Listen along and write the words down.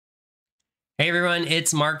Hey everyone,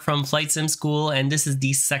 it's Mark from Flight Sim School, and this is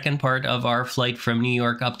the second part of our flight from New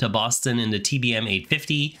York up to Boston in the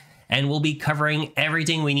TBM850, and we'll be covering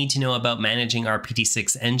everything we need to know about managing our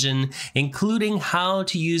PT6 engine, including how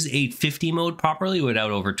to use 850 mode properly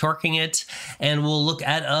without over torquing it, and we'll look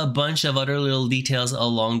at a bunch of other little details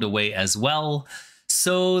along the way as well.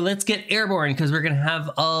 So let's get airborne because we're going to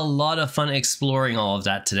have a lot of fun exploring all of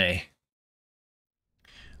that today.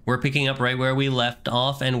 We're picking up right where we left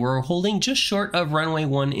off, and we're holding just short of runway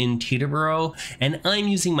 1 in Teterboro, and I'm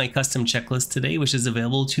using my custom checklist today, which is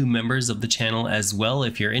available to members of the channel as well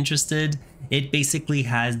if you're interested. It basically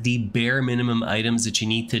has the bare minimum items that you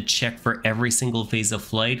need to check for every single phase of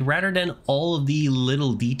flight, rather than all of the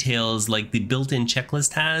little details like the built-in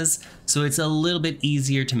checklist has, so it's a little bit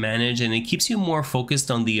easier to manage and it keeps you more focused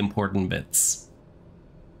on the important bits.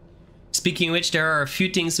 Speaking of which, there are a few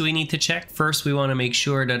things we need to check. First, we want to make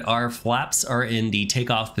sure that our flaps are in the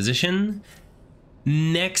takeoff position.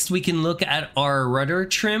 Next, we can look at our rudder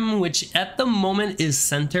trim, which at the moment is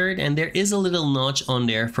centered, and there is a little notch on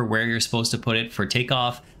there for where you're supposed to put it for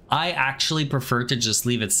takeoff. I actually prefer to just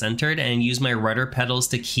leave it centered and use my rudder pedals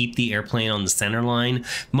to keep the airplane on the center line,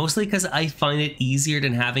 mostly because I find it easier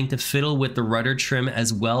than having to fiddle with the rudder trim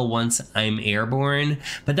as well once I'm airborne,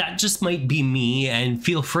 but that just might be me, and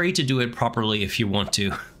feel free to do it properly if you want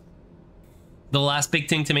to. The last big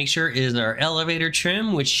thing to make sure is our elevator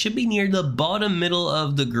trim, which should be near the bottom middle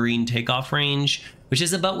of the green takeoff range, which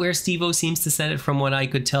is about where Steve-O seems to set it from what I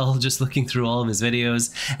could tell just looking through all of his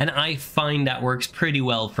videos, and I find that works pretty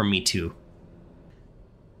well for me too.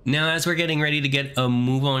 Now, as we're getting ready to get a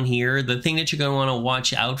move on here, the thing that you're going to want to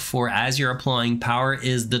watch out for as you're applying power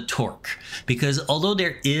is the torque. Because although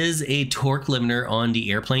there is a torque limiter on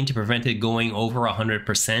the airplane to prevent it going over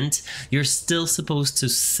 100%, you're still supposed to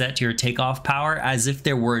set your takeoff power as if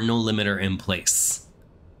there were no limiter in place.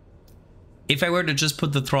 If I were to just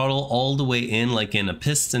put the throttle all the way in like in a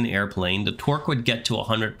piston airplane, the torque would get to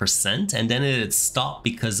 100% and then it'd stop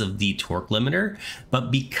because of the torque limiter.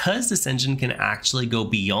 But because this engine can actually go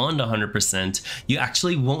beyond 100%, you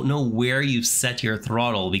actually won't know where you've set your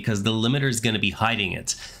throttle because the limiter is going to be hiding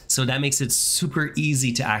it. So that makes it super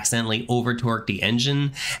easy to accidentally over torque the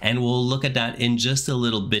engine, and we'll look at that in just a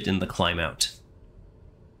little bit in the climb out.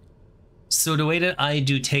 So the way that I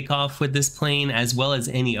do takeoff with this plane, as well as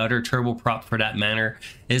any other turboprop for that matter,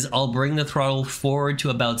 is I'll bring the throttle forward to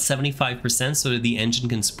about 75% so that the engine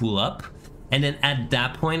can spool up. And then at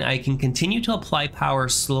that point, I can continue to apply power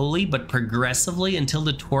slowly but progressively until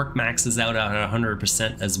the torque maxes out at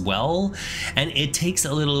 100% as well. And it takes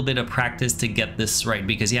a little bit of practice to get this right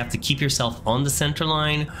because you have to keep yourself on the center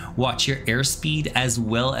line, watch your airspeed as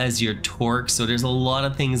well as your torque. So there's a lot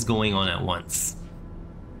of things going on at once.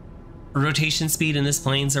 Rotation speed in this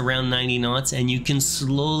plane is around 90 knots, and you can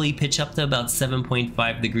slowly pitch up to about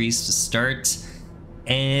 7.5 degrees to start.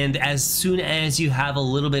 And as soon as you have a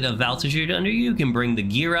little bit of altitude under you, you can bring the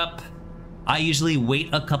gear up. I usually wait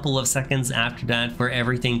a couple of seconds after that for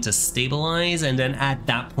everything to stabilize, and then at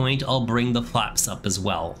that point I'll bring the flaps up as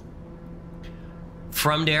well.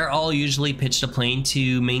 From there, I'll usually pitch the plane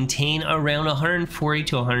to maintain around 140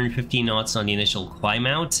 to 150 knots on the initial climb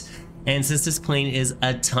out. And since this plane is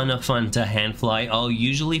a ton of fun to hand fly, I'll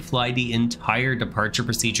usually fly the entire departure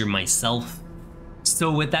procedure myself.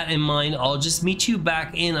 So with that in mind, I'll just meet you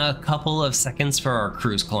back in a couple of seconds for our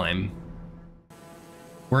cruise climb.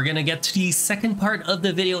 We're gonna get to the second part of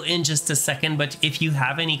the video in just a second, but if you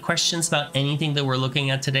have any questions about anything that we're looking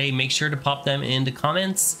at today, make sure to pop them in the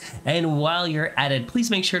comments. And while you're at it, please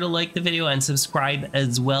make sure to like the video and subscribe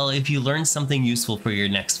as well if you learned something useful for your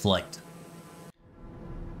next flight.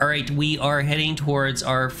 Alright, we are heading towards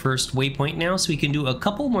our first waypoint now, so we can do a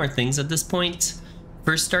couple more things at this point.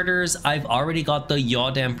 For starters, I've already got the yaw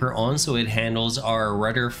damper on so it handles our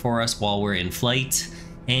rudder for us while we're in flight.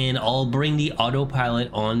 And I'll bring the autopilot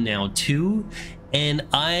on now too. And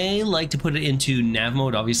I like to put it into nav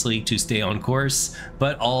mode, obviously, to stay on course,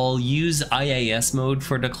 but I'll use IIS mode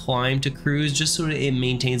for the climb to cruise just so that it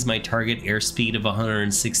maintains my target airspeed of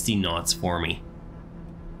 160 knots for me.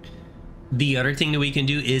 The other thing that we can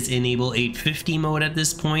do is enable 850 mode at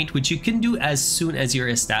this point, which you can do as soon as you're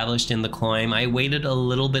established in the climb. I waited a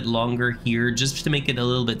little bit longer here just to make it a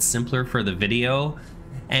little bit simpler for the video.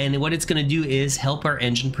 And what it's going to do is help our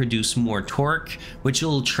engine produce more torque, which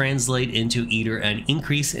will translate into either an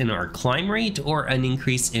increase in our climb rate or an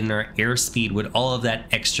increase in our airspeed with all of that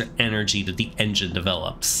extra energy that the engine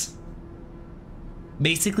develops.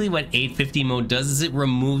 Basically what 850 mode does is it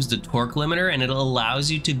removes the torque limiter and it allows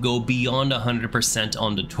you to go beyond 100%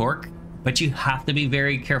 on the torque, But you have to be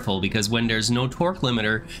very careful because when there's no torque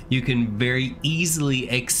limiter, you can very easily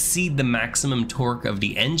exceed the maximum torque of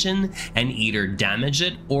the engine and either damage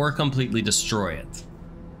it or completely destroy it.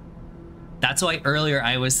 That's why earlier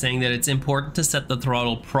I was saying that it's important to set the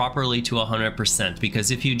throttle properly to 100%, because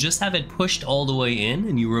if you just have it pushed all the way in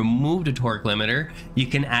and you remove the torque limiter, you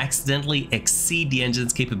can accidentally exceed the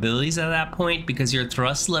engine's capabilities at that point because your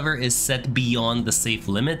thrust lever is set beyond the safe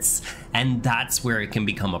limits, and that's where it can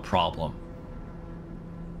become a problem.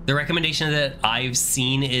 The recommendation that I've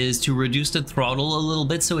seen is to reduce the throttle a little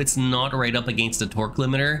bit so it's not right up against the torque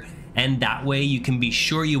limiter, and that way you can be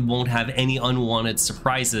sure you won't have any unwanted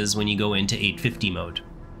surprises when you go into 850 mode.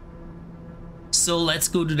 So let's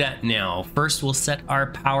go do that now. First we'll set our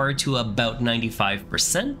power to about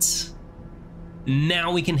 95%.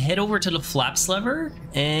 Now we can head over to the flaps lever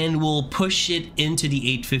and we'll push it into the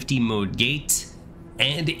 850 mode gate.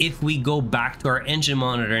 And if we go back to our engine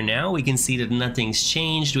monitor now, we can see that nothing's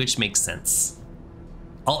changed, which makes sense.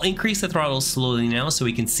 I'll increase the throttle slowly now so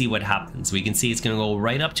we can see what happens. We can see it's going to go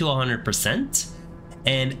right up to 100%.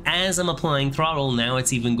 And as I'm applying throttle, now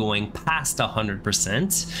it's even going past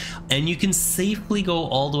 100%. And you can safely go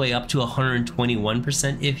all the way up to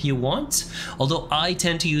 121% if you want. Although I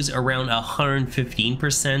tend to use around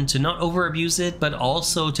 115% to not over abuse it, but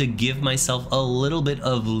also to give myself a little bit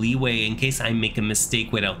of leeway in case I make a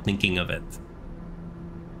mistake without thinking of it.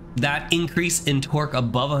 That increase in torque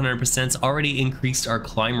above 100%'s already increased our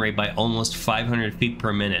climb rate by almost 500 feet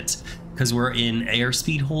per minute, because we're in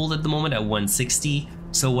airspeed hold at the moment at 160.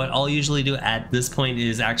 So what I'll usually do at this point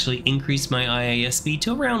is actually increase my IIS speed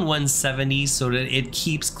to around 170 so that it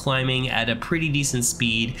keeps climbing at a pretty decent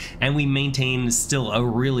speed and we maintain still a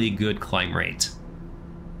really good climb rate.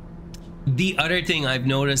 The other thing I've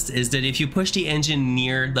noticed is that if you push the engine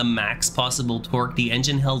near the max possible torque, the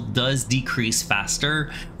engine health does decrease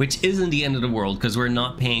faster, which isn't the end of the world because we're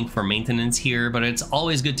not paying for maintenance here, but it's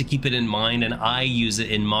always good to keep it in mind, and I use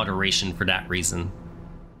it in moderation for that reason.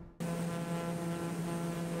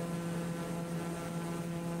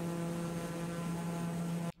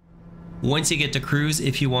 Once you get to cruise,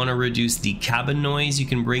 if you want to reduce the cabin noise, you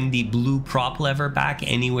can bring the blue prop lever back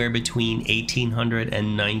anywhere between 1800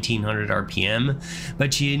 and 1900 RPM.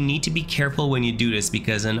 But you need to be careful when you do this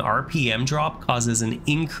because an RPM drop causes an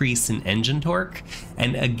increase in engine torque.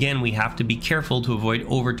 And again, we have to be careful to avoid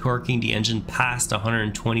over torquing the engine past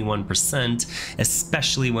 121%,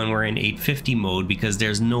 especially when we're in 850 mode because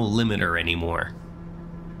there's no limiter anymore.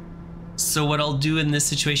 So what I'll do in this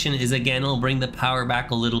situation is, again, I'll bring the power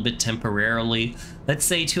back a little bit temporarily, let's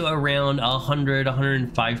say to around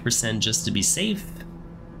 100-105% just to be safe.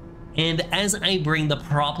 And as I bring the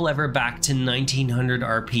prop lever back to 1900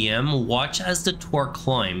 RPM, watch as the torque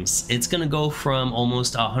climbs. It's going to go from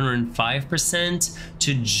almost 105%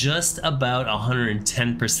 to just about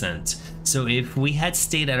 110%. So if we had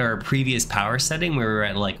stayed at our previous power setting where we were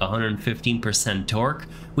at like 115% torque,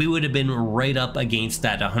 we would have been right up against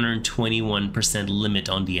that 121% limit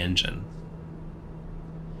on the engine.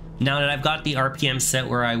 Now that I've got the RPM set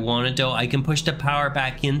where I want it though, I can push the power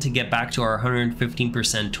back in to get back to our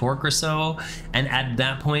 115% torque or so, and at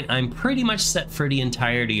that point I'm pretty much set for the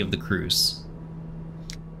entirety of the cruise.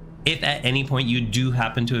 If at any point you do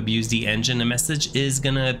happen to abuse the engine, a message is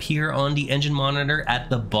going to appear on the engine monitor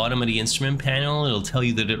at the bottom of the instrument panel. It'll tell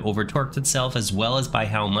you that it over torqued itself as well as by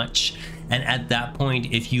how much. And at that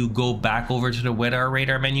point, if you go back over to the WEDAR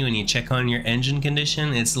radar menu and you check on your engine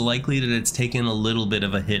condition, it's likely that it's taken a little bit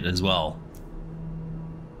of a hit as well.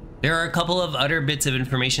 There are a couple of other bits of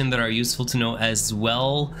information that are useful to know as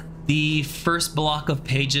well. The first block of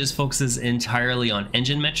pages focuses entirely on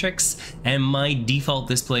engine metrics, and my default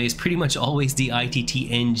display is pretty much always the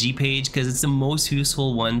ITT-NG page because it's the most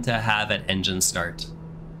useful one to have at engine start.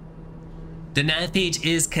 The nav page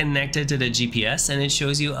is connected to the GPS and it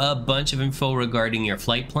shows you a bunch of info regarding your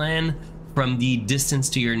flight plan, from the distance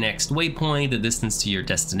to your next waypoint, the distance to your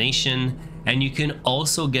destination, and you can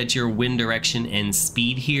also get your wind direction and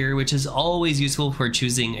speed here, which is always useful for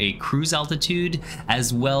choosing a cruise altitude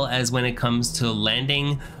as well as when it comes to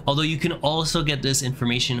landing, although you can also get this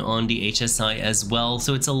information on the HSI as well,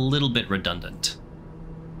 so it's a little bit redundant.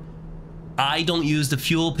 I don't use the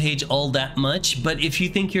fuel page all that much, but if you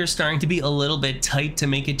think you're starting to be a little bit tight to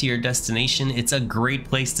make it to your destination, it's a great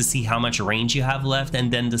place to see how much range you have left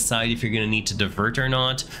and then decide if you're going to need to divert or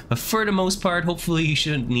not. But for the most part, hopefully you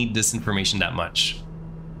shouldn't need this information that much.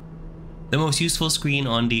 The most useful screen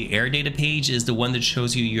on the air data page is the one that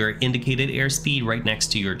shows you your indicated airspeed right next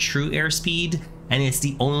to your true airspeed, and it's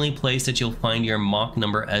the only place that you'll find your Mach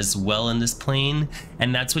number as well in this plane,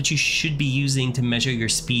 and that's what you should be using to measure your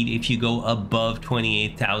speed if you go above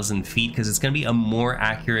 28,000 feet, because it's going to be a more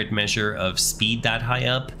accurate measure of speed that high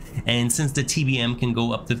up, and since the TBM can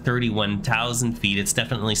go up to 31,000 feet, it's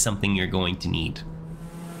definitely something you're going to need.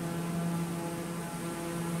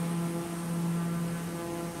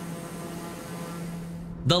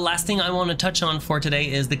 The last thing I want to touch on for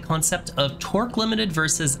today is the concept of torque limited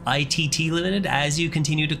versus ITT limited as you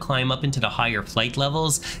continue to climb up into the higher flight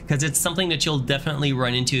levels, because it's something that you'll definitely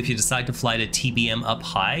run into if you decide to fly the TBM up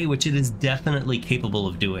high, which it is definitely capable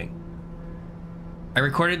of doing. I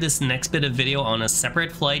recorded this next bit of video on a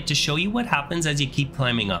separate flight to show you what happens as you keep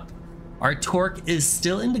climbing up. Our torque is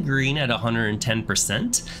still in the green at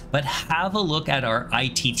 110%, but have a look at our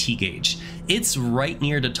ITT gauge. It's right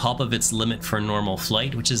near the top of its limit for normal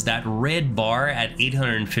flight, which is that red bar at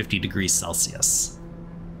 850 degrees Celsius.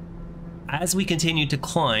 As we continue to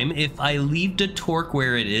climb, if I leave the torque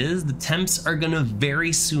where it is, the temps are going to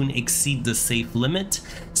very soon exceed the safe limit.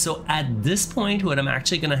 So at this point, what I'm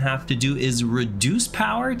actually going to have to do is reduce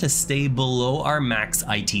power to stay below our max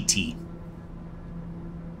ITT.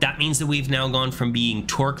 That means that we've now gone from being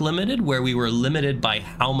torque limited, where we were limited by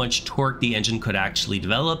how much torque the engine could actually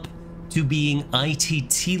develop, to being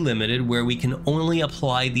ITT limited, where we can only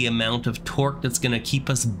apply the amount of torque that's going to keep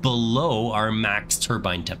us below our max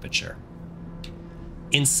turbine temperature.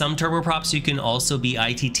 In some turboprops, you can also be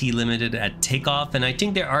ITT limited at takeoff, and I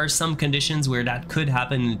think there are some conditions where that could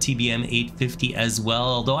happen in the TBM850 as well,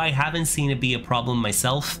 although I haven't seen it be a problem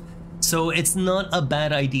myself. So it's not a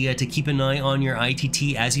bad idea to keep an eye on your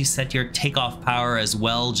ITT as you set your takeoff power as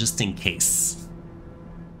well, just in case.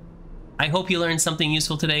 I hope you learned something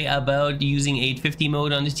useful today about using 850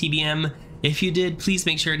 mode on the TBM. If you did, please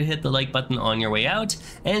make sure to hit the like button on your way out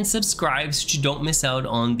and subscribe so you don't miss out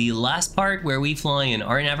on the last part where we fly an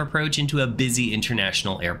RNAV approach into a busy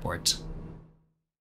international airport.